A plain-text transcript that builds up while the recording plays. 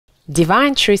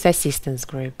Divine Truth Assistance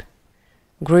Group.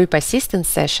 Group assistance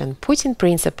session putting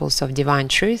principles of divine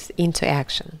truth into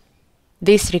action.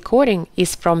 This recording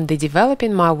is from the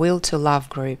Developing My Will to Love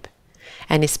group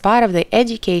and is part of the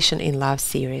Education in Love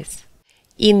series.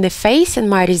 In the Facing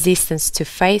My Resistance to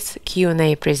Faith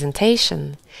Q&A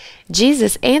presentation,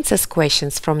 Jesus answers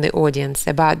questions from the audience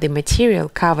about the material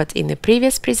covered in the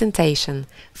previous presentation,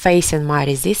 Facing My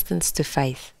Resistance to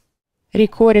Faith.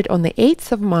 Recorded on the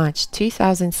 8th of March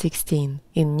 2016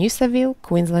 in Noosaville,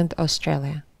 Queensland,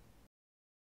 Australia.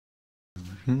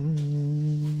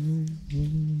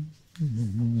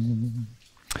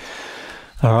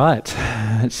 All right,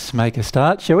 let's make a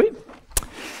start, shall we?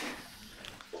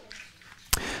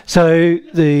 So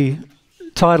the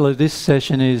title of this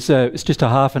session is, it's just a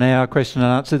half an hour question and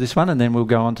answer, this one, and then we'll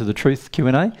go on to the truth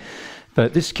Q&A.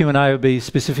 But this Q&A will be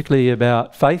specifically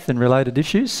about faith and related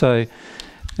issues, so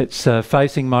it's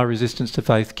Facing My Resistance to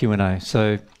Faith Q&A.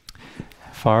 So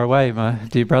fire away, my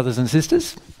dear brothers and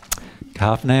sisters.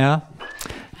 Half an hour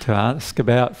to ask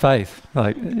about faith.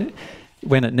 Like,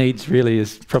 when it needs really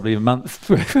is probably a month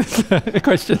worth of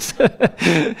questions.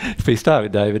 If we start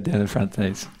with David down in front,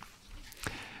 please.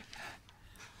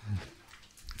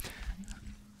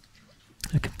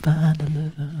 I can find a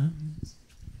love.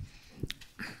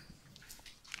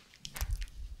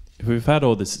 If we've had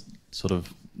all this sort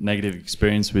of negative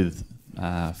experience with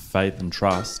faith and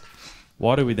trust,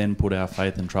 why do we then put our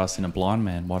faith and trust in a blind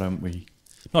man? Why don't we,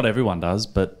 not everyone does,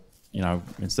 but you know,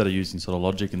 instead of using sort of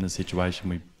logic in the situation,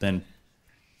 we then,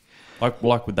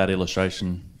 like with that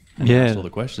illustration, and all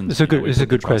the questions. It's a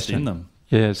good question. In them.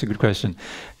 Yeah, it's a good question.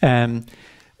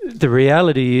 The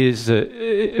reality is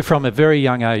that from a very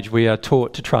young age, we are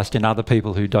taught to trust in other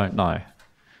people who don't know.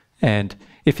 And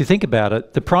if you think about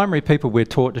it, the primary people we're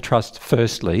taught to trust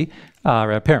firstly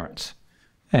are our parents.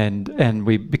 And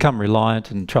we become reliant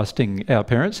and trusting our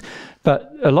parents.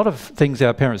 But a lot of things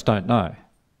our parents don't know.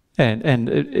 And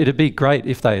it'd be great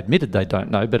if they admitted they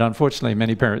don't know, but unfortunately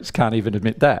many parents can't even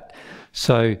admit that.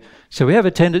 So we have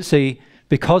a tendency,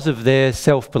 because of their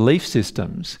self-belief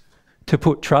systems, to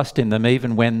put trust in them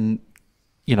even when,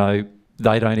 you know,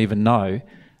 they don't even know,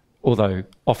 although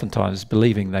oftentimes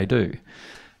believing they do.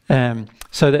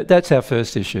 So that's our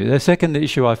first issue. The second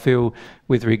issue I feel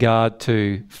with regard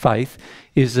to faith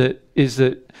is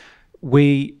that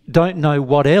we don't know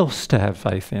what else to have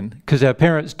faith in, because our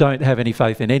parents don't have any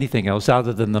faith in anything else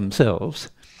other than themselves.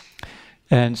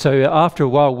 And so after a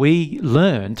while we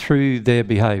learn through their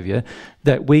behaviour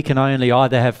that we can only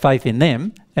either have faith in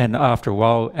them, and after a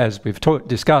while, as we've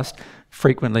discussed,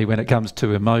 frequently when it comes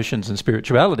to emotions and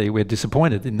spirituality, we're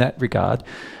disappointed in that regard.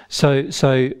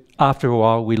 So after a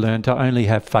while we learn to only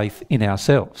have faith in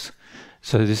ourselves.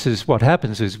 So this is what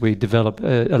happens, is we develop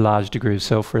a large degree of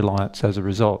self-reliance as a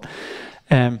result.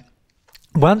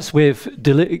 Once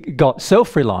we've got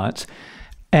self-reliance,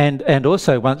 and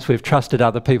also once we've trusted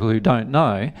other people who don't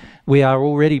know, we are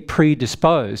already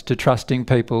predisposed to trusting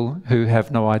people who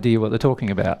have no idea what they're talking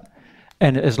about.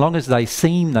 And as long as they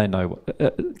seem they know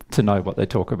to know what they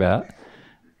talk about,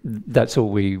 that's all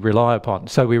we rely upon.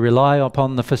 So we rely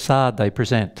upon the facade they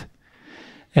present.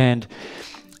 And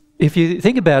if you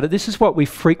think about it, this is what we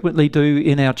frequently do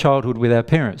in our childhood with our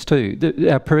parents too.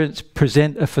 Our parents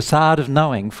present a facade of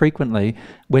knowing frequently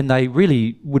when they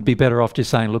really would be better off just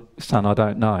saying, look, son, I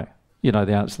don't know. You know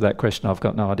the answer to that question, I've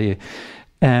got no idea.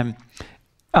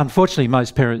 Unfortunately,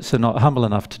 most parents are not humble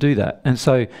enough to do that. And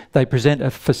so they present a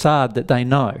facade that they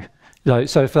know.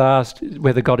 So if they're asked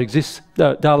whether God exists,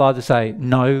 they'll either say,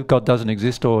 no, God doesn't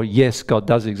exist, or yes, God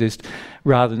does exist,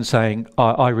 rather than saying,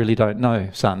 I really don't know,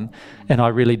 son, and I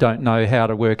really don't know how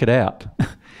to work it out,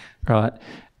 right?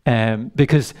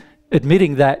 Because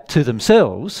admitting that to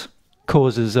themselves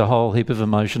causes a whole heap of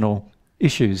emotional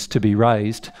issues to be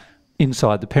raised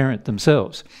inside the parent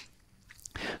themselves.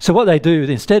 So what they do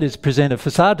instead is present a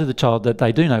facade to the child that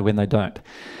they do know when they don't.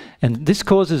 And this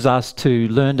causes us to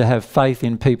learn to have faith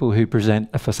in people who present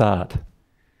a facade.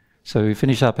 So we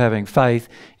finish up having faith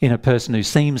in a person who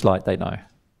seems like they know,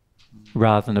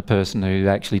 rather than a person who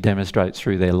actually demonstrates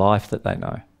through their life that they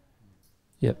know.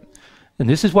 Yep. And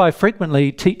this is why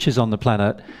frequently teachers on the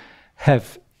planet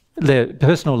have, their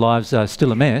personal lives are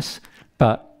still a mess,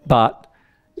 but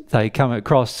they come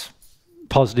across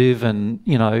positive and,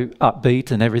 you know,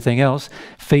 upbeat and everything else,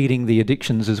 feeding the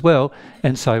addictions as well.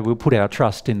 And so we'll put our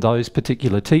trust in those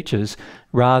particular teachers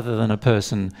rather than a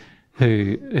person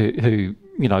who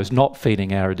you know, is not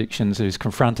feeding our addictions, who's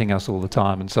confronting us all the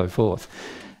time and so forth.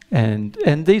 And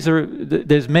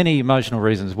there's many emotional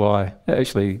reasons why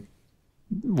actually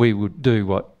we would do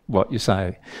what you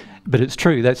say. But it's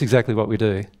true, that's exactly what we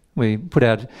do. We put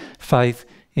our faith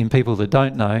in people that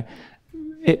don't know,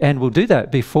 and we'll do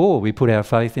that before we put our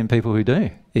faith in people who do,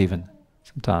 even.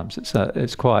 Sometimes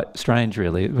it's quite strange,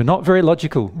 really. We're not very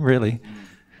logical, really.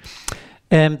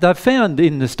 And they've found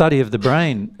in the study of the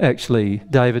brain, actually,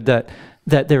 David, that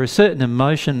there are certain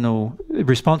emotional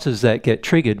responses that get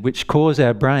triggered which cause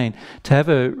our brain to have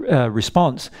a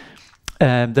response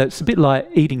that's a bit like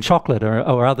eating chocolate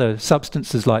or other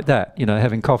substances like that,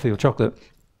 having coffee or chocolate.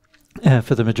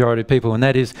 For the majority of people, and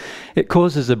that is, it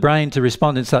causes the brain to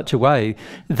respond in such a way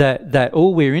that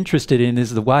all we're interested in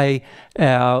is the way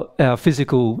our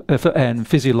physical and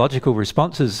physiological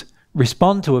responses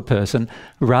respond to a person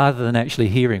rather than actually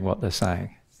hearing what they're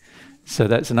saying. So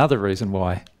that's another reason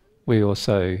why we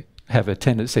also have a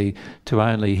tendency to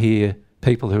only hear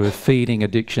people who are feeding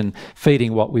addiction,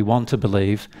 feeding what we want to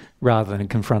believe, rather than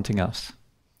confronting us.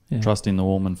 Yeah. Trusting the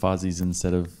warm and fuzzies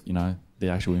instead of, the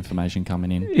actual information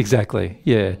coming in. Exactly,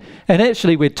 yeah. And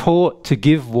actually we're taught to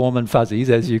give warm and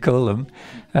fuzzies, as you call them,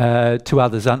 to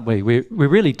others, aren't we? We're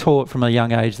really taught from a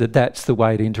young age that that's the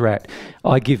way to interact.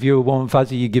 I give you a warm and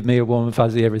fuzzy, you give me a warm and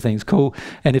fuzzy, everything's cool.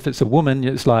 And if it's a woman,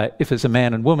 it's like, if it's a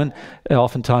man and woman,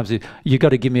 oftentimes you got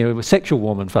to give me a sexual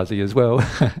warm and fuzzy as well,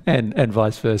 and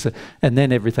vice versa. And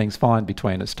then everything's fine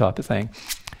between us, type of thing.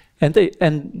 And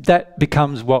that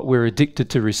becomes what we're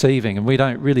addicted to receiving, and we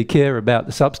don't really care about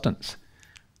the substance,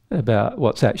 about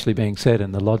what's actually being said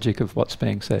and the logic of what's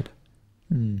being said.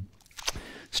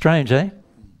 Strange, eh?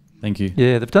 Thank you.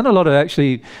 Yeah, they've done a lot of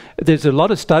there's a lot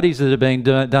of studies that are being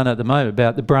done at the moment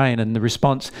about the brain and the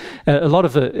response. A lot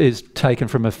of it is taken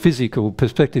from a physical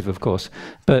perspective, of course,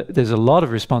 but there's a lot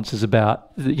of responses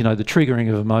about, the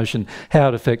triggering of emotion, how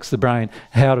it affects the brain,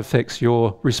 how it affects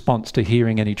your response to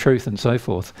hearing any truth and so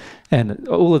forth. And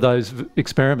all of those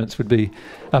experiments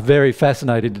are very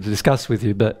fascinating to discuss with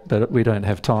you, but we don't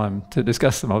have time to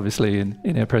discuss them, obviously,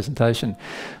 in our presentation.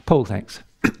 Paul, thanks.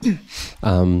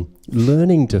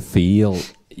 Learning to feel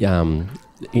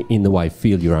in the way,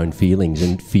 feel your own feelings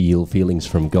and feel feelings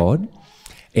from God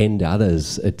and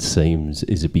others, it seems,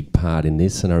 is a big part in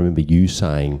this. And I remember you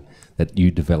saying that you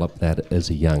developed that as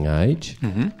a young age.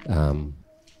 Mm-hmm.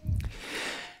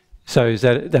 So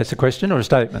that's a question or a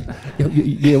statement?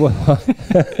 Yeah, well,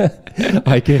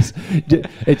 I guess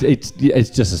it's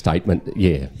just a statement.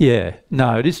 Yeah. Yeah.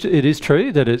 No, it is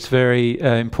true that it's very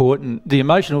important. The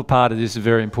emotional part of this is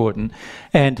very important,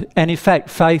 and in fact,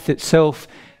 faith itself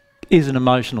is an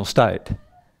emotional state.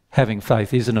 Having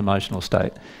faith is an emotional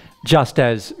state, just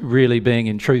as really being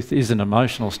in truth is an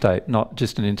emotional state, not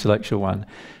just an intellectual one,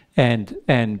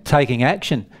 and taking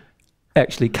action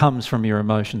actually comes from your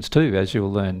emotions too, as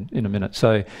you'll learn in a minute.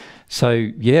 So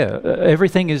yeah,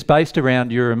 everything is based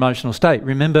around your emotional state.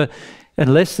 Remember,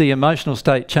 unless the emotional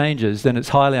state changes, then it's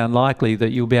highly unlikely that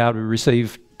you'll be able to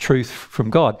receive truth from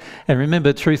God. And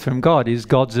remember, truth from God is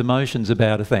God's emotions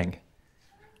about a thing.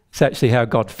 It's actually how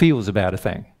God feels about a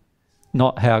thing,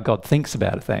 not how God thinks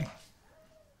about a thing.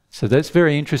 So that's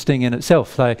very interesting in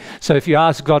itself. So if you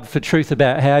ask God for truth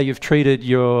about how you've treated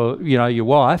your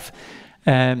wife,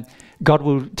 God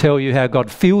will tell you how God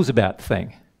feels about the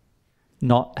thing,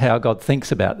 not how God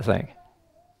thinks about the thing.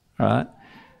 Right?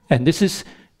 And this is,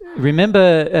 remember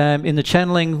in the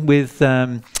channeling with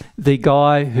the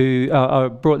guy who, I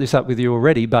brought this up with you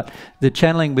already, but the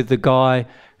channeling with the guy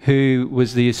who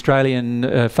was the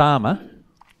Australian farmer,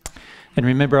 and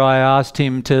remember I asked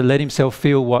him to let himself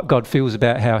feel what God feels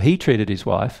about how he treated his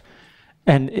wife,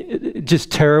 and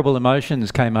just terrible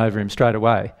emotions came over him straight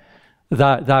away.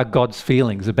 They're God's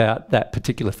feelings about that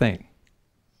particular thing.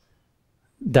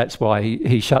 That's why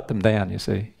he shut them down, you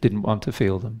see. Didn't want to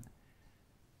feel them.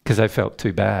 Because they felt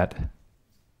too bad.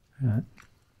 Right.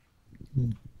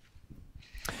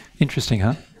 Interesting,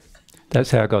 huh?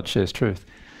 That's how God shares truth.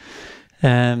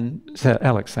 So,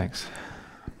 Alex, thanks.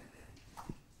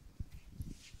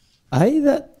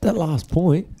 That last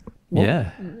point.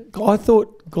 Yeah. I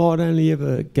thought God only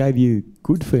ever gave you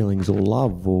good feelings or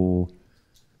love or...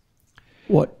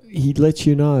 What he lets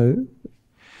you know?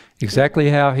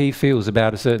 Exactly how he feels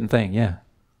about a certain thing, yeah.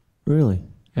 Really?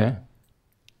 Yeah.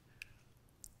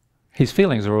 His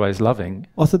feelings are always loving.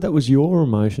 I thought that was your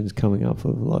emotions coming up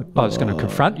of like... I was going to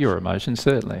confront your emotions,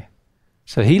 certainly.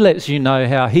 So he lets you know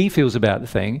how he feels about the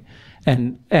thing,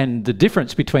 and the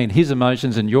difference between his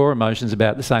emotions and your emotions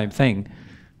about the same thing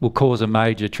will cause a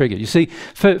major trigger. You see,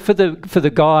 for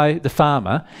the guy, the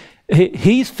farmer,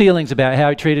 his feelings about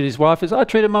how he treated his wife is, I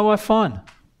treated my wife fine.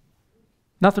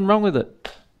 Nothing wrong with it.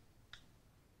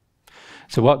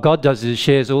 So what God does is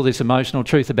shares all this emotional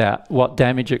truth about what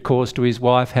damage it caused to his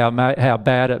wife, how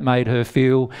bad it made her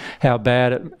feel,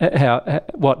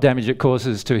 what damage it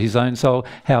causes to his own soul,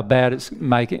 how bad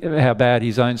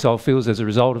his own soul feels as a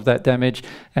result of that damage,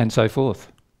 and so forth.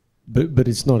 But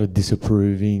it's not a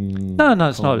disapproving... No,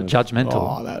 it's not a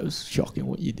judgmental. Oh, that was shocking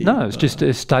what you did. No, it's just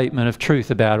a statement of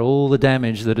truth about all the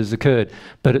damage that has occurred.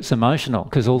 But it's emotional,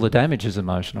 because all the damage is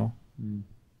emotional.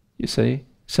 You see?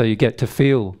 So you get to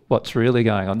feel what's really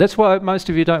going on. That's why most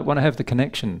of you don't want to have the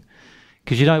connection,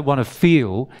 because you don't want to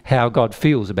feel how God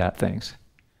feels about things.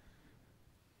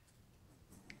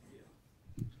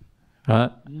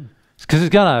 Right? Because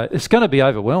it's gonna be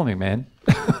overwhelming, man.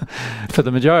 For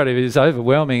the majority of it, it's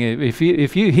overwhelming. If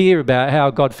you hear about how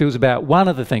God feels about one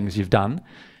of the things you've done,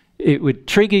 it would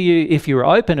trigger you. If you were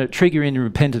open, it'd trigger in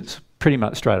repentance pretty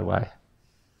much straight away.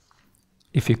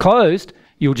 If you're closed,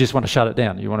 you'll just want to shut it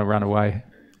down. You want to run away,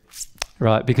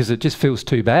 right? Because it just feels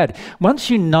too bad. Once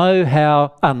you know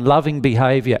how unloving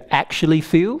behaviour actually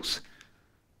feels,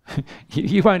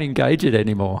 you won't engage it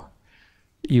anymore.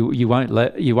 You won't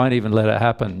even let it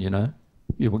happen. You know,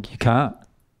 you can't,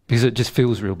 because it just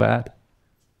feels real bad.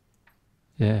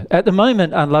 Yeah. At the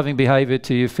moment, unloving behaviour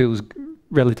to you feels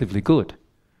relatively good.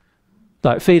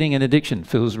 Like feeding an addiction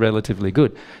feels relatively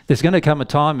good. There's going to come a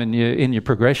time in your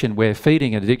progression where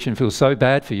feeding an addiction feels so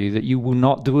bad for you that you will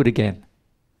not do it again.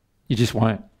 You just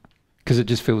won't, because it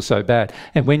just feels so bad.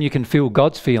 And when you can feel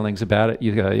God's feelings about it,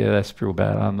 you go, yeah, that's real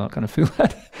bad. I'm not going to feel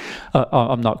that.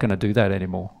 I'm not going to do that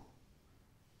anymore.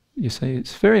 You see,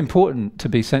 it's very important to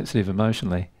be sensitive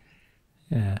emotionally.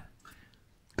 Yeah.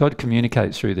 God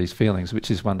communicates through these feelings, which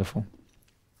is wonderful.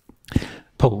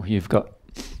 Paul, you've got...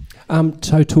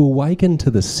 So to awaken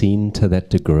to the sin to that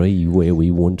degree where we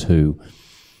want to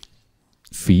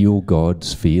feel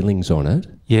God's feelings on it.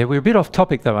 Yeah, we're a bit off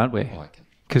topic though, aren't we?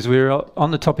 Because we're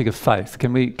on the topic of faith.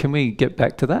 Can we get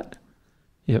back to that?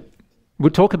 Yep.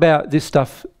 We'll talk about this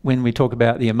stuff when we talk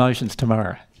about the emotions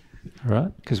tomorrow, all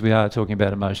right? Because we are talking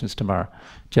about emotions tomorrow.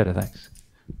 Jetta, thanks.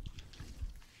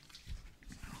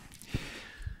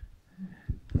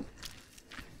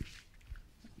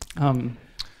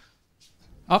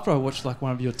 After I watched like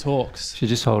one of your talks, Should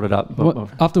just hold it up.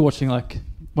 after watching like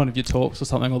one of your talks or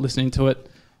something or listening to it,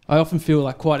 I often feel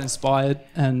like quite inspired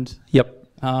and Yep.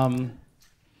 and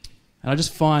I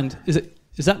just find is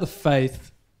that the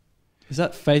faith? Is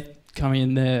that faith coming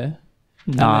in there?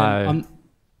 No.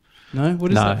 No.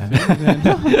 What is No. that? Feeling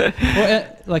then?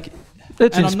 Well, like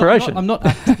It's and inspiration. I'm not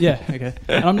yeah. Okay.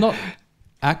 And I'm not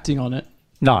acting on it.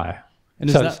 No. And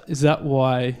So is that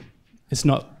why it's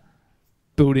not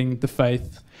building the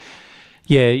faith?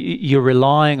 Yeah, you're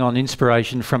relying on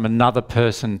inspiration from another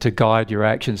person to guide your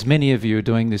actions. Many of you are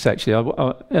doing this actually.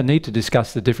 I need to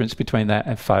discuss the difference between that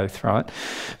and faith, right?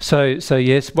 So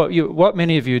yes, what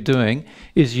many of you are doing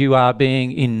is you are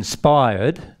being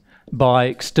inspired by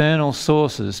external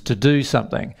sources to do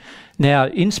something. Now,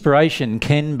 inspiration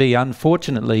can be,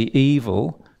 unfortunately,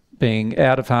 evil, being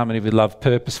out of harmony with love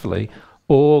purposefully,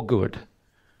 or good.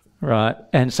 Right,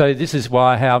 and so this is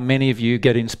how many of you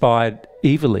get inspired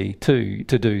evilly to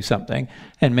do something,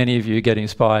 and many of you get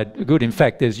inspired good. In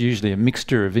fact, there's usually a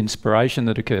mixture of inspiration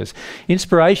that occurs.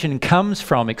 Inspiration comes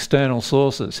from external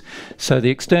sources. So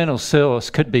the external source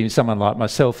could be someone like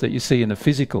myself that you see in the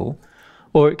physical,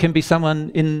 or it can be someone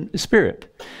in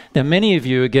spirit. Now, many of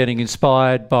you are getting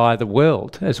inspired by the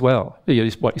world as well.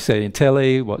 What you see in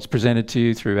telly, what's presented to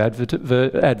you through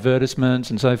advertisements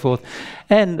and so forth,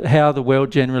 and how the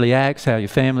world generally acts, how your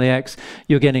family acts.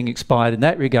 You're getting inspired in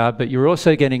that regard, but you're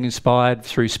also getting inspired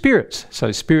through spirits.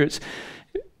 So spirits,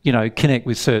 connect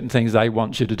with certain things they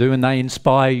want you to do, and they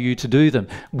inspire you to do them.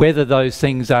 Whether those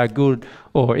things are good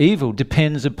or evil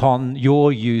depends upon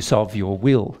your use of your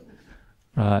will.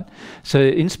 Right. So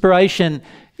inspiration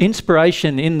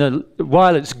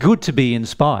while it's good to be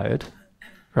inspired,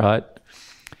 right?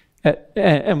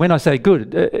 And when I say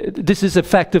good, this is a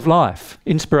fact of life.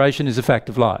 Inspiration is a fact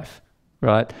of life,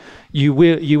 right?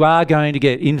 You are going to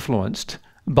get influenced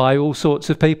by all sorts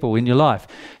of people in your life.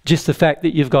 Just the fact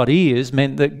that you've got ears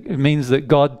means that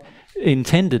God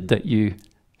intended that you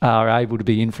are able to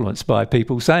be influenced by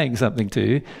people saying something to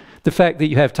you. The fact that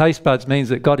you have taste buds means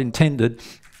that God intended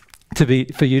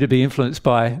for you to be influenced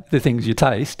by the things you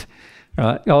taste,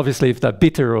 right? Obviously, if they're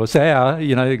bitter or sour,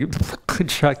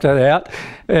 contract that out.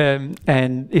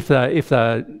 And if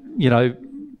they're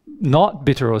not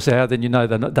bitter or sour,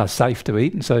 then they're safe to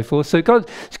eat and so forth. So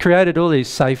God's created all these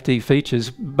safety features,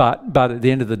 but at the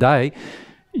end of the day,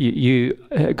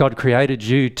 God created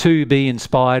you to be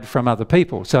inspired from other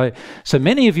people. So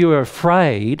many of you are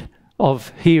afraid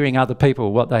of hearing other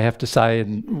people, what they have to say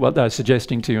and what they're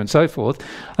suggesting to you and so forth.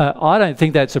 I don't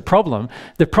think that's a problem.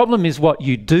 The problem is what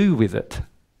you do with it.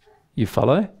 You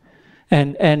follow?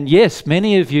 And yes,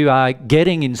 many of you are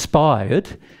getting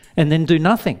inspired and then do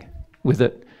nothing with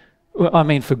it. Well, I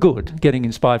mean for good, getting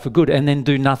inspired for good, and then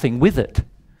do nothing with it.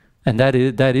 And that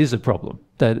is a problem.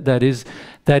 That is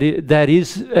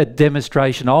a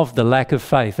demonstration of the lack of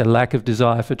faith, a lack of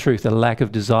desire for truth, a lack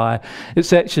of desire.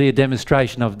 It's actually a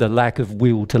demonstration of the lack of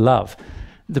will to love.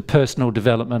 The personal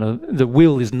development of the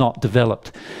will is not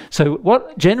developed. So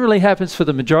what generally happens for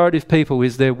the majority of people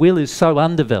is their will is so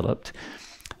undeveloped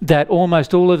that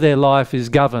almost all of their life is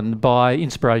governed by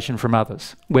inspiration from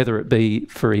others, whether it be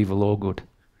for evil or good.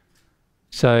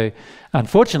 So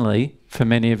unfortunately, for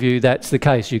many of you, that's the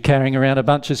case. You're carrying around a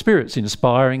bunch of spirits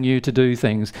inspiring you to do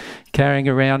things, carrying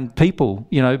around people,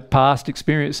 you know, past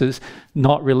experiences,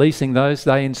 not releasing those,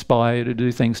 they inspire you to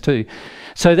do things too.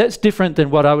 So that's different than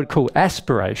what I would call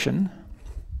aspiration,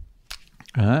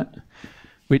 right?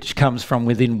 Which comes from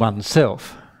within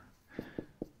oneself.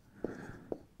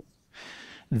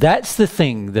 That's the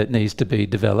thing that needs to be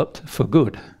developed for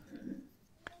good.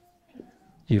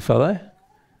 You follow?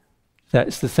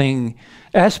 That's the thing.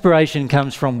 Aspiration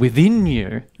comes from within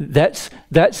you. That's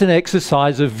an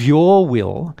exercise of your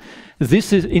will.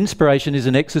 Inspiration is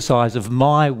an exercise of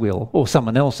my will or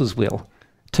someone else's will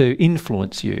to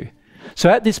influence you. So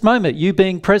at this moment, you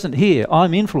being present here,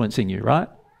 I'm influencing you, right?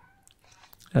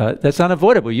 That's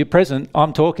unavoidable. You're present,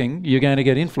 I'm talking, you're going to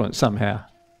get influenced somehow,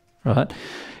 right?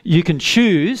 You can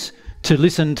choose to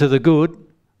listen to the good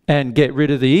and get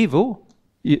rid of the evil.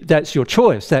 That's your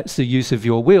choice. That's the use of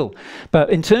your will. But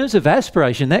in terms of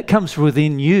aspiration, that comes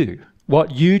within you,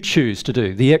 what you choose to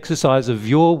do, the exercise of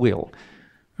your will,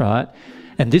 right?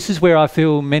 And this is where I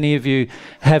feel many of you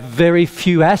have very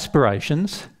few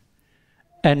aspirations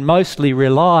and mostly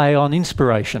rely on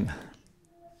inspiration,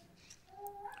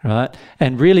 right?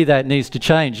 And really that needs to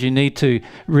change. You need to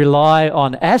rely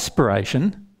on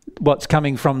aspiration, what's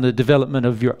coming from the development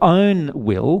of your own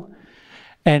will,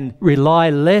 and rely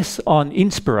less on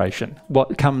inspiration,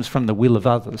 what comes from the will of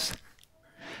others.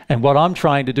 And what I'm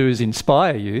trying to do is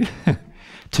inspire you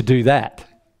to do that.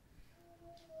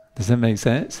 Does that make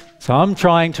sense? So I'm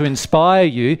trying to inspire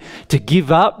you to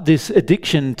give up this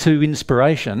addiction to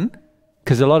inspiration,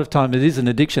 because a lot of time it is an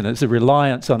addiction, it's a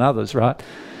reliance on others, right?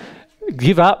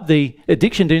 Give up the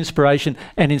addiction to inspiration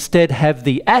and instead have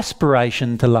the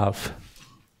aspiration to love.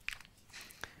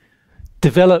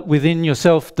 Develop within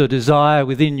yourself the desire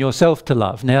within yourself to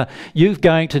love. Now, you're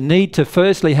going to need to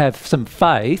firstly have some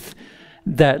faith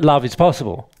that love is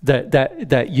possible,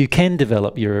 that you can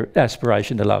develop your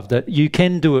aspiration to love, that you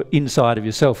can do it inside of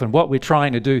yourself. And what we're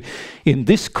trying to do in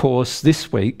this course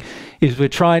this week is we're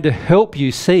trying to help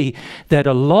you see that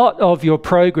a lot of your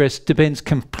progress depends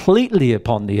completely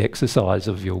upon the exercise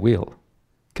of your will.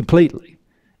 Completely.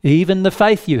 Even the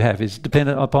faith you have is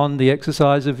dependent upon the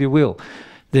exercise of your will.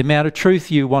 The amount of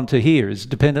truth you want to hear is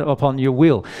dependent upon your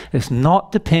will. It's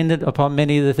not dependent upon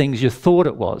many of the things you thought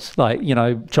it was, like, you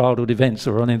know, childhood events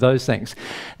or any of those things.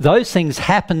 Those things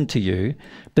happen to you,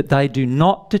 but they do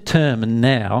not determine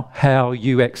now how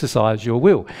you exercise your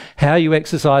will. How you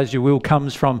exercise your will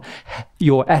comes from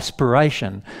your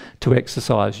aspiration to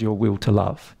exercise your will to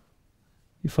love.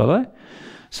 You follow?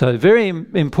 So very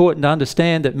important to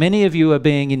understand that many of you are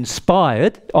being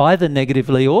inspired, either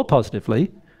negatively or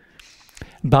positively,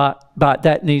 but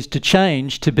that needs to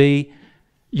change to be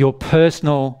your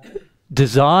personal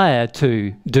desire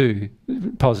to do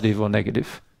positive or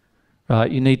negative, right?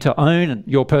 You need to own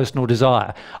your personal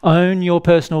desire. Own your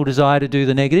personal desire to do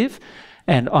the negative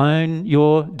and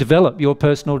develop your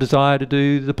personal desire to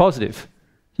do the positive.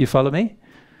 You follow me?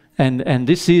 And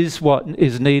this is what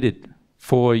is needed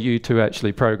for you to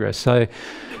actually progress. So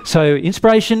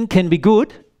inspiration can be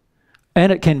good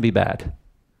and it can be bad.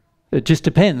 It just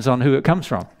depends on who it comes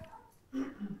from.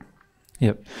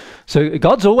 Yep. So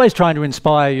God's always trying to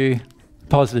inspire you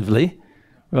positively,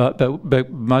 right?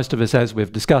 But most of us, as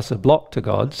we've discussed, are blocked to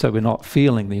God, so we're not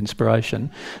feeling the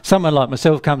inspiration. Someone like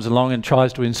myself comes along and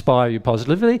tries to inspire you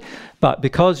positively, but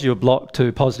because you're blocked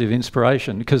to positive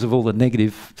inspiration, because of all the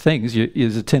negative things,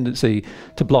 there's a tendency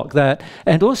to block that,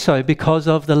 and also because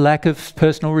of the lack of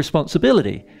personal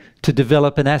responsibility to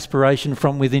develop an aspiration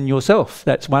from within yourself.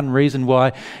 That's one reason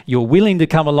why you're willing to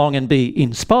come along and be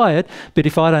inspired, but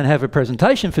if I don't have a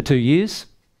presentation for 2 years,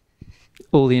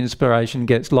 all the inspiration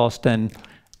gets lost and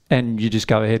you just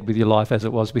go ahead with your life as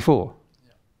it was before.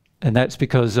 Yeah. And that's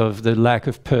because of the lack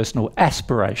of personal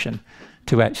aspiration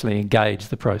to actually engage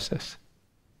the process.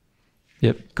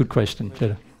 Yep, good question,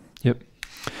 Peter. Yep.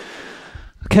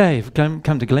 Okay, we've come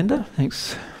to Glenda.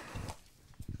 Thanks.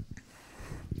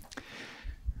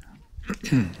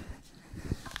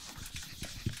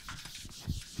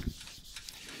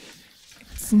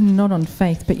 It's not on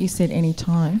faith, but you said any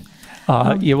time.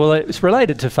 Yeah, well, it's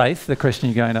related to faith, the question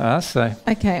you're going to ask. So,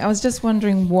 Okay, I was just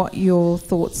wondering what your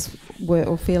thoughts were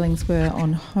or feelings were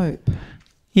on hope.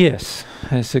 yes,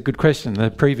 that's a good question.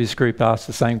 The previous group asked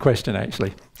the same question,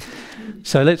 actually.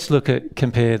 So let's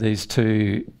compare these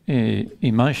two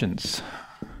emotions.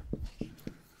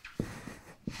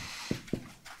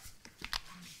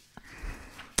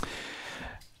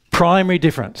 Primary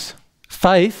difference.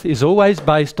 Faith is always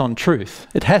based on truth.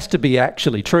 It has to be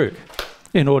actually true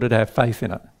in order to have faith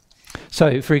in it.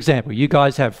 So, for example, you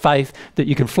guys have faith that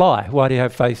you can fly. Why do you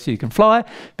have faith so you can fly?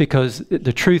 Because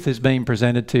the truth has been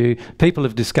presented to you. People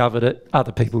have discovered it.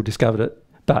 Other people discovered it.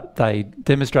 But they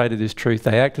demonstrated this truth.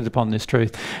 They acted upon this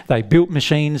truth. They built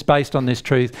machines based on this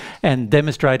truth and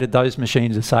demonstrated those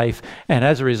machines are safe. And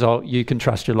as a result, you can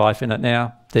trust your life in it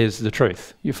now. There's the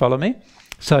truth. You follow me?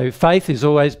 So faith is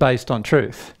always based on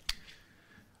truth.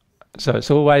 So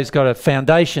it's always got a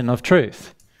foundation of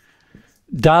truth.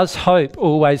 Does hope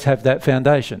always have that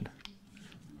foundation?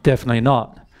 Definitely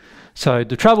not. So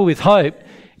the trouble with hope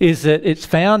is that its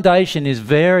foundation is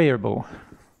variable.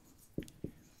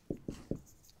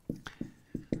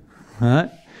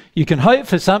 Right? You can hope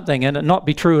for something and it not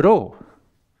be true at all.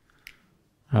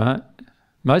 Right?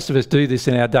 Most of us do this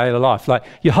in our daily life. Like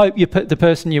you hope the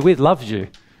person you're with loves you,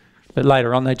 but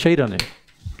later on they cheat on you.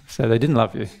 So they didn't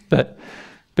love you. But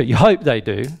you hope they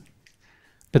do.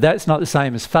 But that's not the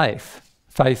same as faith.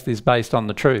 Faith is based on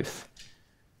the truth.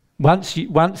 Once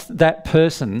that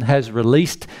person has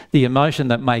released the emotion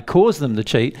that may cause them to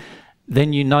cheat,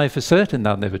 then you know for certain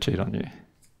they'll never cheat on you.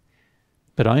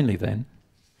 But only then.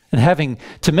 And having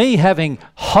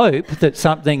hope that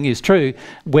something is true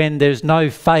when there's no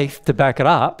faith to back it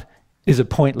up is a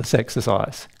pointless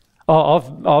exercise.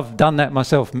 I've done that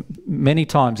myself many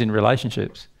times in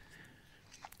relationships.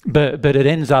 But it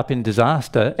ends up in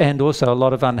disaster and also a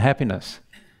lot of unhappiness.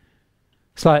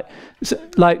 It's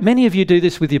like many of you do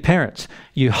this with your parents.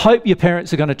 You hope your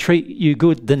parents are going to treat you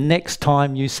good the next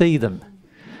time you see them,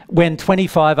 when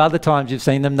 25 other times you've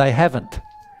seen them, they haven't.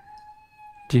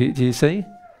 Do you see?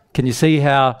 Can you see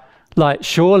how,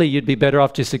 surely you'd be better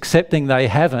off just accepting they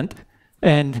haven't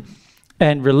and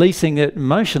releasing it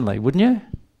emotionally, wouldn't you?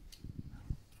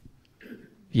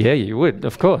 Yeah, you would,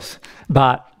 of course.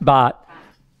 But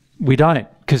we don't,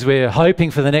 because we're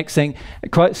hoping for the next thing.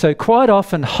 So quite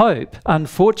often hope,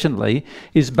 unfortunately,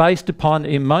 is based upon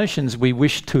emotions we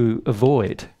wish to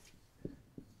avoid.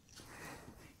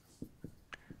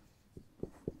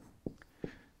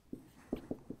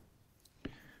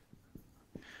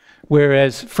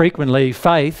 Whereas frequently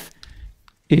faith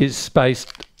is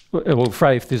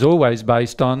always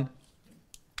based on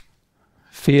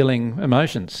feeling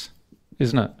emotions,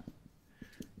 isn't it?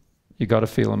 You've got to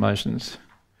feel emotions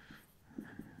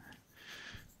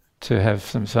to have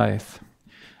some faith.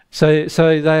 So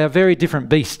they are very different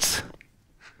beasts.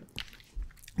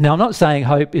 Now, I'm not saying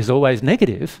hope is always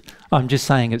negative. I'm just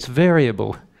saying it's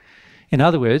variable. In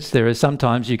other words, there are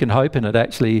sometimes you can hope and it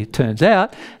actually turns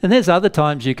out, and there's other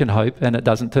times you can hope and it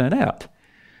doesn't turn out.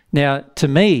 Now, to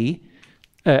me,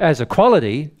 as a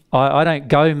quality, I don't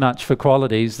go much for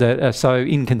qualities that are so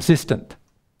inconsistent,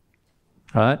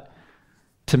 right?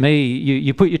 To me,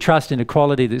 you put your trust in a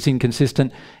quality that's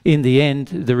inconsistent, in the end,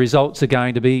 the results are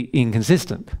going to be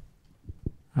inconsistent.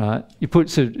 Right? You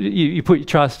put your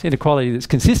trust in a quality that's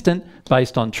consistent,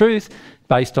 based on truth,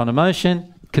 based on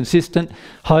emotion, consistent,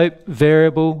 hope,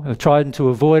 variable. I've tried to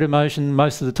avoid emotion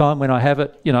most of the time when I have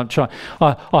it.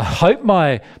 I hope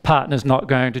my partner's not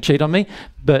going to cheat on me,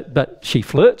 but she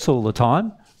flirts all the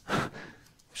time.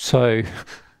 So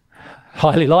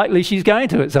highly likely she's going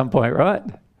to at some point, right?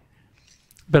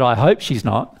 But I hope she's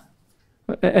not.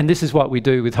 And this is what we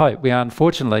do with hope. We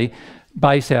unfortunately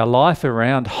base our life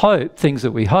around hope, things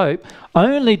that we hope,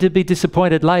 only to be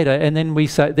disappointed later. And then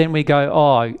we go,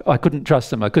 oh, I couldn't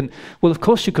trust them. I couldn't. Well, of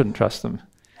course you couldn't trust them,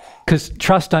 because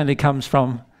trust only comes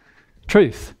from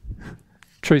truth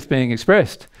being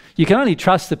expressed. You can only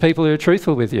trust the people who are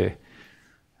truthful with you.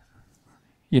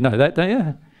 You know that, don't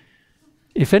you?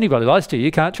 If anybody lies to you,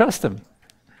 you can't trust them.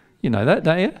 You know that,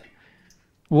 don't you?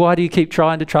 Why do you keep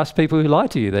trying to trust people who lie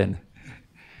to you then?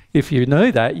 If you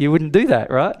knew that, you wouldn't do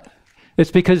that, right? It's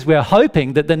because we're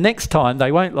hoping that the next time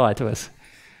they won't lie to us.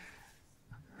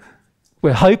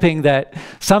 We're hoping that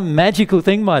some magical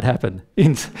thing might happen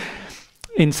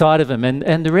inside of them.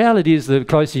 And the reality is, the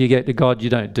closer you get to God, you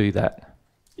don't do that.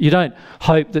 You don't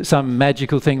hope that some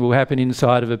magical thing will happen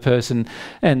inside of a person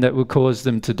and that will cause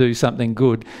them to do something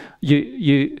good.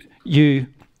 You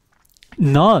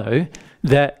know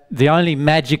that the only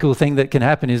magical thing that can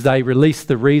happen is they release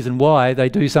the reason why they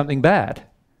do something bad.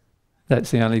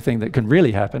 That's the only thing that can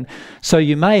really happen. So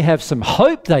you may have some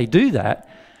hope they do that,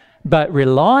 but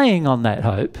relying on that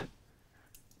hope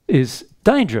is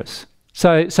dangerous.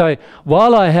 So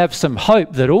while I have some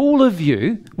hope that all of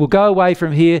you will go away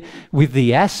from here with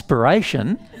the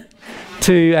aspiration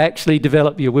to actually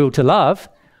develop your will to love,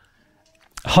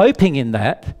 hoping in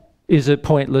that is a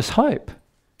pointless hope,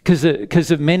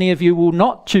 because many of you will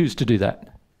not choose to do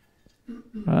that.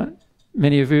 Right?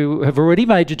 Many of you have already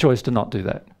made your choice to not do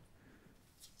that.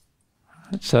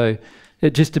 So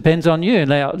it just depends on you.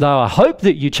 Now, I hope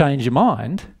that you change your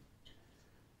mind,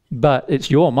 but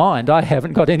it's your mind. I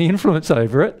haven't got any influence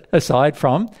over it aside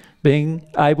from being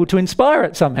able to inspire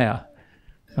it somehow.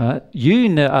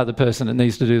 You are the person that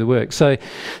needs to do the work. So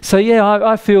yeah,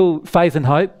 I feel faith and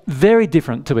hope very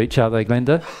different to each other,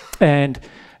 Glenda,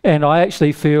 and I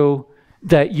actually feel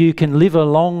that you can live a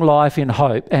long life in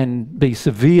hope and be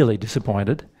severely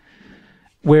disappointed,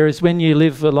 whereas when you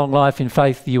live a long life in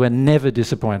faith, you are never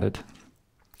disappointed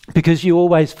because you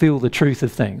always feel the truth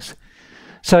of things.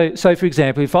 So for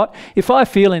example, if I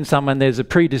feel in someone there's a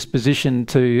predisposition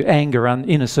to anger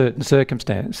in a certain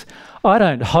circumstance, I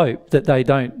don't hope that they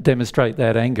don't demonstrate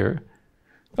that anger.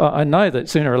 I know that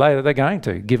sooner or later they're going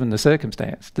to, given the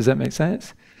circumstance. Does that make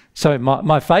sense? So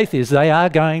my faith is they are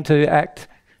going to act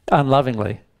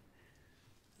unlovingly.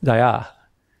 They are,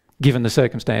 given the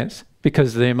circumstance,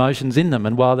 because of the emotions in them.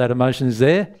 And while that emotion is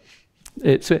there,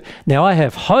 now I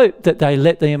have hope that they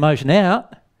let the emotion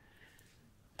out,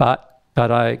 but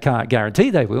I can't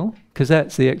guarantee they will, because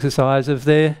that's the exercise of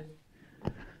their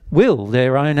will,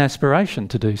 their own aspiration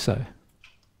to do so.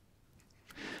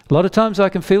 A lot of times I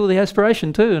can feel the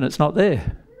aspiration too, and it's not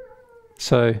there.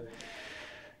 So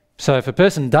if a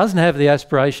person doesn't have the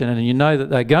aspiration and you know that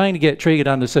they're going to get triggered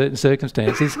under certain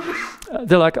circumstances,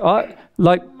 they're like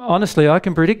honestly, I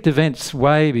can predict events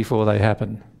way before they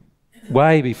happen.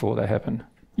 Way before they happen.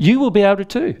 You will be able to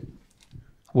too.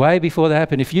 Way before they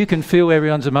happen. If you can feel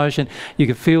everyone's emotion, you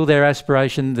can feel their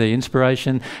aspiration, the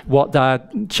inspiration, what they're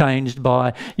changed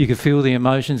by, you can feel the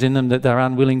emotions in them that they're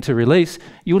unwilling to release,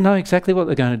 you'll know exactly what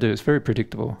they're going to do. It's very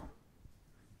predictable.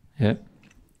 Yeah.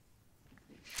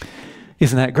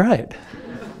 Isn't that great?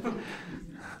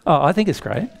 Oh, I think it's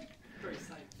great.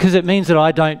 Because it means that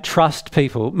I don't trust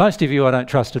people. Most of you I don't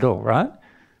trust at all, right?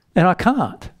 And I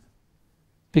can't.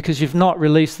 Because you've not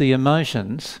released the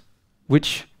emotions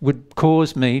which would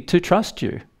cause me to trust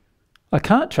you. I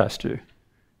can't trust you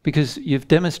because you've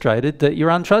demonstrated that you're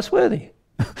untrustworthy.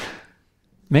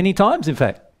 Many times, in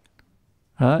fact.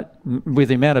 Right? With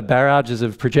the amount of barrages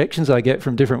of projections I get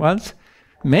from different ones,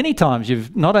 many times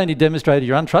you've not only demonstrated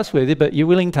you're untrustworthy, but you're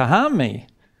willing to harm me.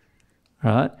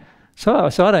 Right? So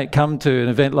I don't come to an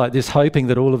event like this hoping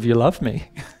that all of you love me.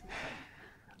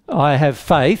 I have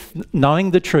faith,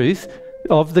 knowing the truth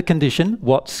of the condition,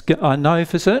 I know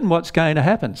for certain what's going to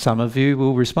happen. Some of you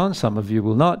will respond, some of you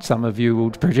will not, some of you will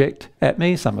project at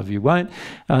me, some of you won't.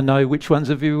 I know which ones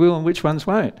of you will and which ones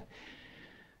won't.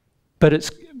 But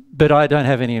I don't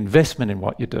have any investment in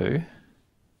what you do.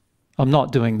 I'm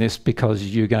not doing this because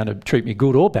you're going to treat me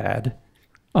good or bad.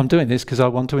 I'm doing this because I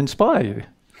want to inspire you.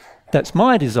 That's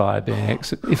my desire being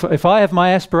if I have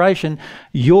my aspiration,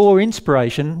 your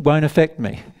inspiration won't affect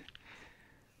me.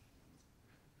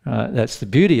 That's the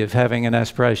beauty of having an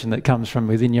aspiration that comes from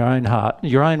within your own heart.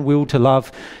 Your own will to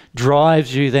love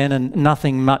drives you then, and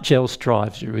nothing much else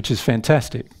drives you, which is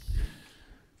fantastic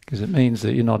because it means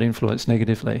that you're not influenced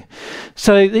negatively.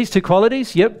 So these two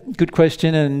qualities, yep, good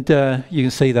question, and you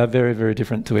can see they're very, very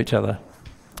different to each other.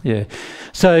 Yeah.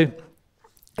 So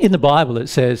in the Bible it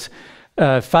says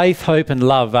faith, hope and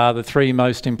love are the three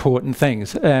most important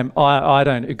things. I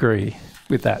don't agree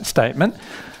with that statement.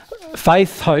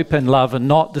 Faith, hope and love are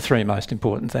not the three most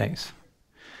important things.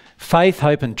 Faith,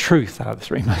 hope and truth are the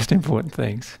three most important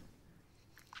things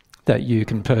that you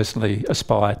can personally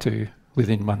aspire to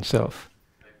within oneself.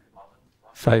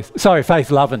 Faith,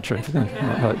 love and truth.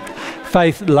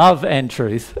 Faith, love and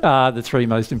truth are the three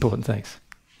most important things.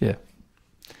 Yeah.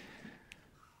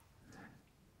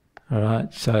 All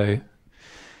right, so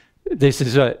this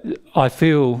is, I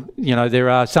feel, there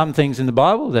are some things in the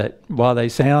Bible that while they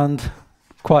sound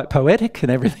quite poetic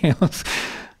and everything else,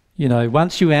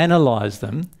 once you analyse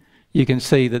them, you can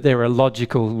see that there are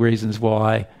logical reasons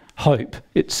why hope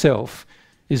itself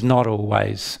is not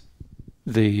always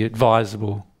the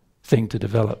advisable thing to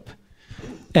develop.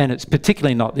 And it's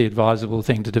particularly not the advisable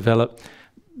thing to develop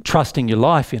trusting your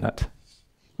life in it.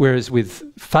 Whereas with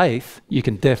faith, you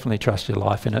can definitely trust your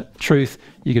life in it. Truth,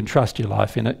 you can trust your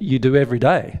life in it. You do every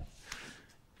day.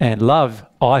 And love,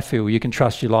 I feel you can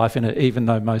trust your life in it, even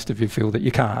though most of you feel that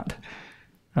you can't.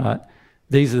 Right?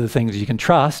 These are the things you can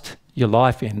trust your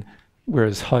life in,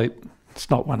 whereas hope, it's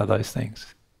not one of those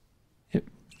things. Yep.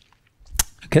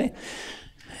 Okay.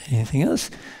 Anything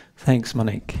else? Thanks,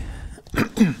 Monique.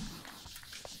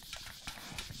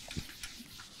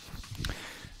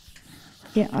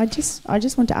 Yeah, I just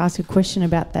want to ask a question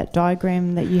about that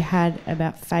diagram that you had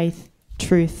about faith,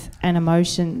 truth, and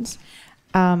emotions,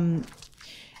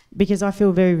 because I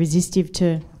feel very resistive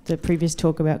to the previous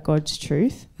talk about God's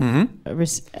truth,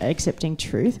 accepting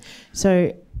truth.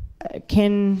 So,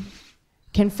 can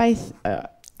faith?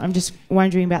 I'm just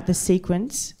wondering about the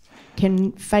sequence.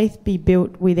 Can faith be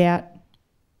built without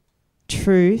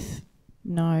truth?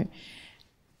 No.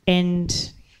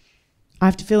 And I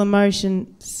have to feel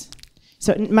emotions.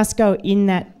 So it must go in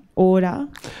that order.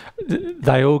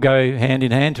 They all go hand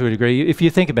in hand to a degree. If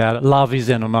you think about it, love is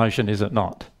an emotion, is it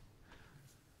not?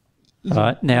 Yeah.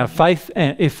 Right? Now, faith,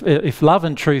 if love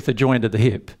and truth are joined at the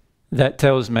hip, that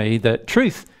tells me that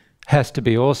truth has to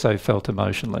be also felt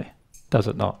emotionally, does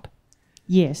it not?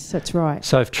 Yes, that's right.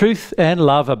 So if truth and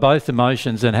love are both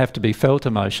emotions and have to be felt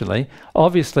emotionally,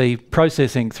 obviously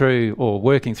processing through or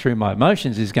working through my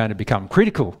emotions is going to become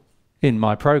critical in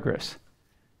my progress.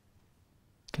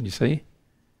 Can you see?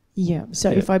 Yeah. So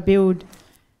Yeah.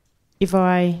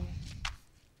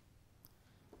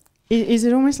 Is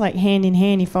it almost like hand in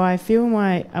hand? If I feel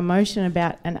my emotion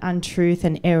about an untruth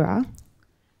and error,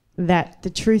 that the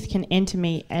truth can enter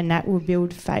me and that will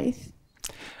build faith?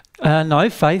 No,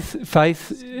 faith,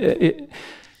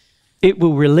 it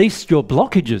will release your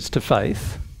blockages to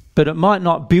faith, but it might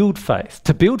not build faith.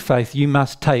 To build faith, you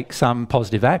must take some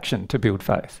positive action to build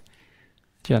faith.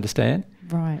 Do you understand?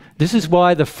 Right. This is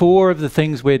why the 4 of the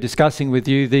things we're discussing with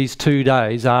you these 2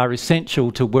 days are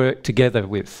essential to work together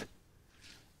with.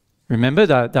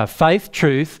 Remember, they're faith,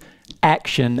 truth,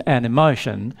 action and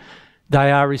emotion.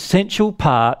 They are essential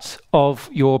parts of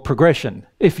your progression.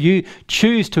 If you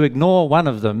choose to ignore one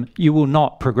of them, you will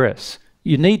not progress.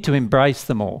 You need to embrace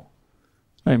them all.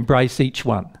 Embrace each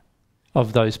one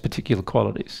of those particular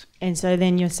qualities. And so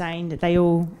then you're saying that they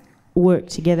all work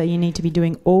together. You need to be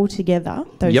doing all together,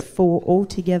 those 4 all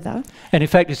together. And in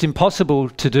fact, it's impossible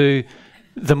to do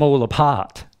them all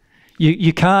apart.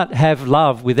 You can't have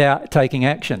love without taking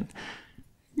action,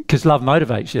 because love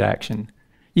motivates you to action.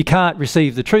 You can't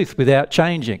receive the truth without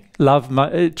changing.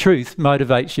 Truth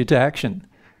motivates you to action.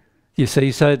 You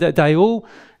see, so that they all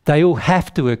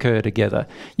have to occur together.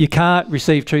 You can't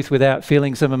receive truth without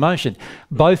feeling some emotion,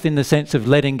 both in the sense of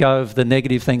letting go of the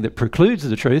negative thing that precludes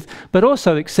the truth, but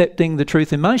also accepting the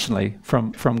truth emotionally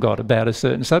from God about a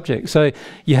certain subject. So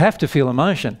you have to feel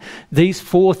emotion. These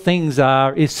 4 things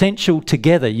are essential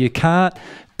together. You can't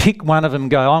pick one of them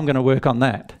and go, I'm going to work on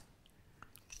that.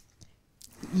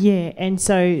 Yeah, and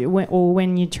so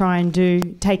when you try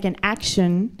and take an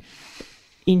action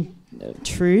in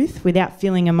truth without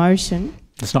feeling emotion,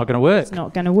 it's not going to work. It's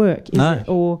not going to work, is No. it?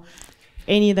 Or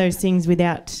any of those things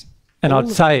without... And I'd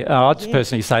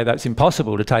personally say that's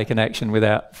impossible to take an action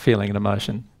without feeling an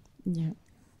emotion. Yeah.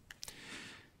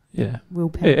 Yeah.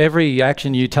 Willpower. Every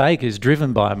action you take is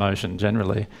driven by emotion,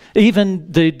 generally. Even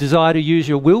the desire to use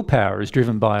your willpower is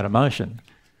driven by an emotion.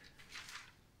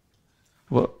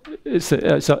 Well, it's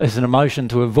an emotion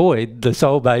to avoid the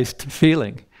soul-based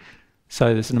feeling.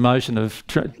 So there's an emotion of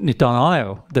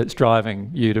denial that's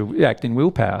driving you to act in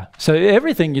willpower. So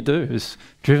everything you do is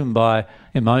driven by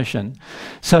emotion.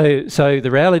 So the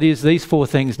reality is these 4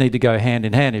 things need to go hand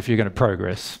in hand if you're going to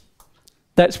progress.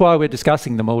 That's why we're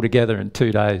discussing them all together in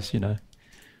 2 days, you know.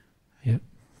 Yep.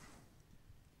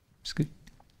 It's good.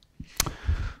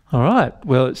 All right.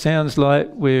 Well, it sounds like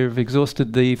we've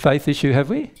exhausted the faith issue, have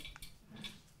we?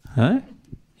 Huh?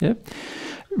 Yep.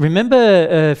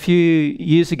 Remember a few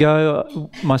years ago,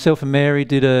 myself and Mary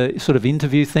did a sort of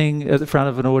interview thing at the front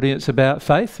of an audience about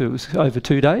faith. It was over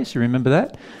 2 days. You remember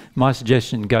that? My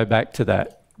suggestion, go back to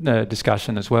that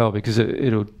discussion as well, because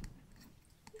it'll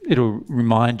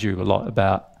remind you a lot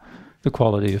about the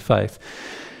quality of faith.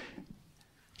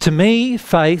 To me,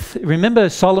 faith, remember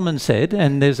Solomon said,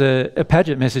 and there's a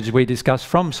Paget message we discussed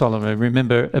from Solomon,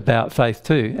 remember, about faith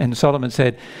too. And Solomon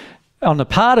said, on the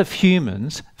part of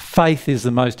humans, faith is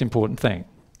the most important thing.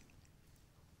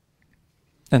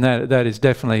 And that is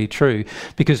definitely true,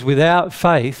 because without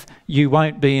faith, you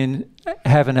won't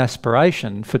have an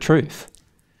aspiration for truth.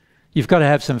 You've got to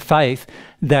have some faith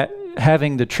that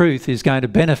having the truth is going to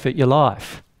benefit your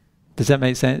life. Does that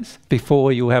make sense?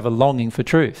 Before you'll have a longing for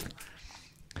truth.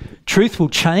 Truth will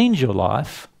change your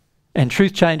life, and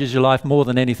truth changes your life more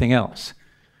than anything else.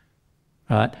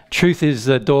 right? Truth is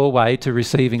the doorway to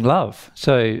receiving love.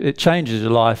 So it changes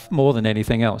your life more than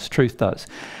anything else, truth does.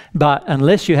 But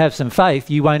unless you have some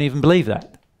faith, you won't even believe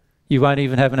that. You won't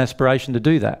even have an aspiration to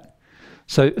do that.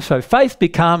 So faith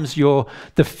becomes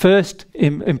the first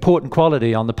important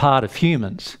quality on the part of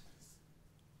humans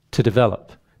to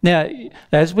develop. Now,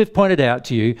 as we've pointed out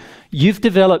to you, you've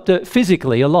developed it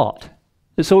physically a lot.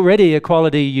 It's already a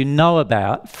quality you know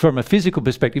about from a physical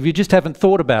perspective. You just haven't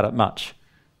thought about it much,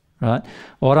 right?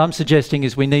 What I'm suggesting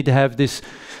is we need to have this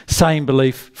same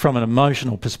belief from an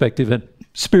emotional perspective and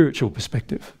spiritual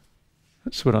perspective.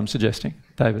 That's what I'm suggesting.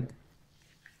 David?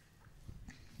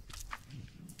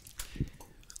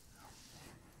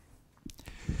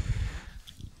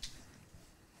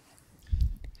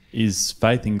 Is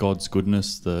faith in God's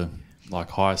goodness the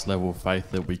highest level of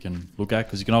faith that we can look at?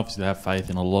 Because you can obviously have faith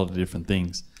in a lot of different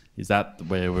things. Is that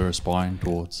where we're aspiring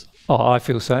towards? Oh, I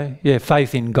feel so. Yeah,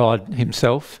 faith in God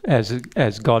himself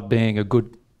as God being a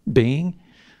good being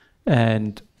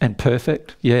and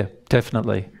perfect. Yeah,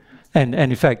 definitely. And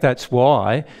in fact, that's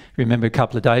why, remember a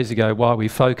couple of days ago, why we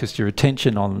focused your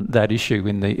attention on that issue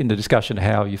in the discussion of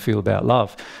how you feel about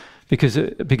love. Because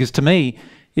to me,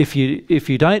 if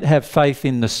you don't have faith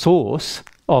in the source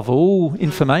of all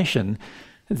information,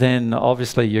 then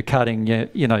obviously you're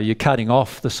cutting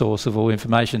off the source of all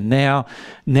information. Now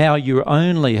you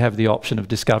only have the option of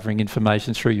discovering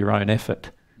information through your own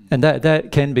effort. And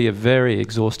that can be a very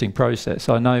exhausting process.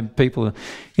 I know people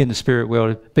in the spirit world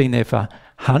have been there for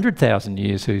 100,000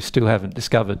 years who still haven't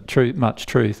discovered much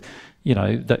truth. You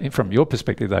know, that from your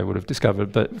perspective they would have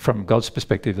discovered, but from God's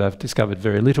perspective they've discovered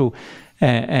very little,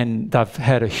 and they've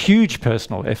had a huge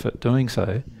personal effort doing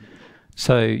so.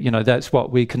 So, you know, that's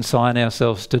what we consign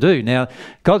ourselves to do. Now,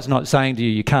 God's not saying to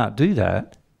you can't do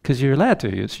that, because you're allowed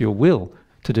to. It's your will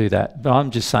to do that. But I'm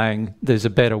just saying there's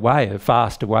a better way, a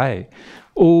faster way.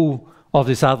 All of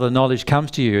this other knowledge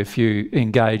comes to you if you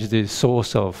engage the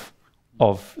source of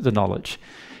the knowledge.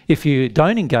 If you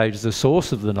don't engage the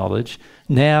source of the knowledge,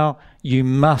 now you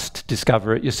must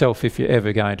discover it yourself if you're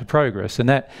ever going to progress. And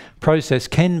that process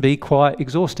can be quite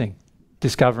exhausting.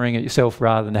 Discovering it yourself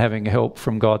rather than having help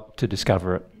from God to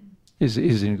discover it is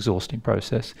an exhausting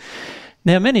process.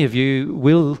 Now, many of you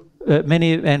will,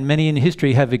 many in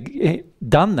history have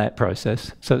done that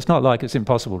process, so it's not like it's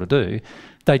impossible to do.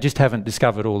 They just haven't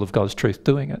discovered all of God's truth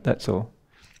doing it, that's all.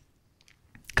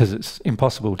 Because it's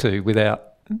impossible to without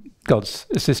God's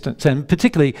assistance, and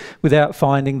particularly without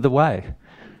finding the way,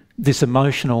 this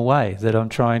emotional way that I'm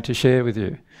trying to share with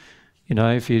you. You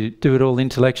know, if you do it all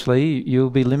intellectually,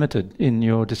 you'll be limited in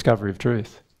your discovery of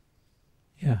truth.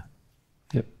 Yeah.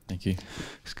 Yep. Thank you.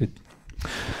 It's good.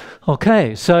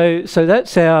 Okay, so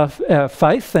that's our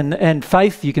faith, and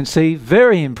faith, you can see,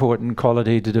 very important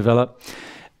quality to develop.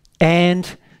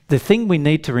 And the thing we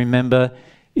need to remember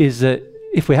is that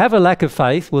if we have a lack of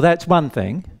faith, well, that's one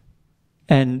thing.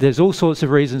 And there's all sorts of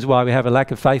reasons why we have a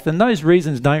lack of faith, and those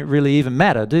reasons don't really even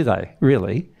matter, do they,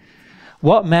 really?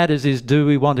 What matters is, do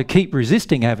we want to keep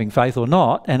resisting having faith or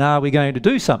not, and are we going to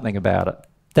do something about it?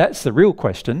 That's the real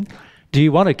question. Do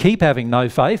you want to keep having no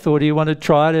faith, or do you want to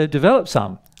try to develop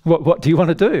some? What do you want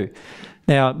to do?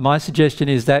 Now, my suggestion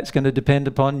is that's going to depend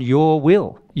upon your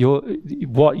will,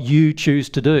 what you choose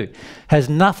to do. Has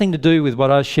nothing to do with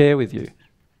what I share with you,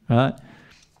 right?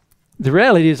 The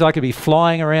reality is I could be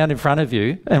flying around in front of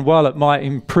you, and while it might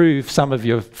improve some of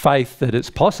your faith that it's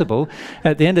possible,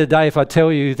 at the end of the day, if I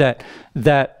tell you that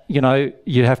you know,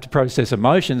 you have to process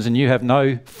emotions and you have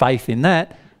no faith in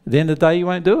that, at the end of the day you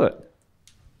won't do it.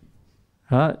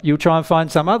 Right? You'll try and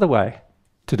find some other way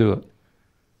to do it.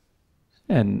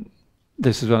 And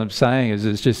this is what I'm saying, is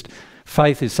it's just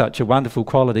faith is such a wonderful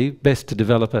quality, best to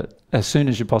develop it as soon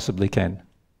as you possibly can.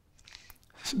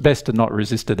 It's best to not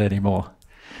resist it anymore.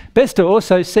 Best to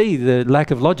also see the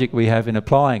lack of logic we have in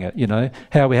applying it, you know,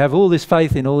 how we have all this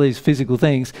faith in all these physical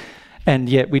things, and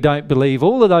yet we don't believe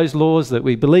all of those laws that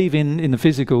we believe in the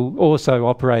physical also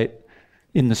operate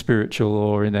in the spiritual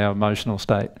or in our emotional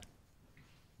state.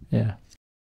 Yeah.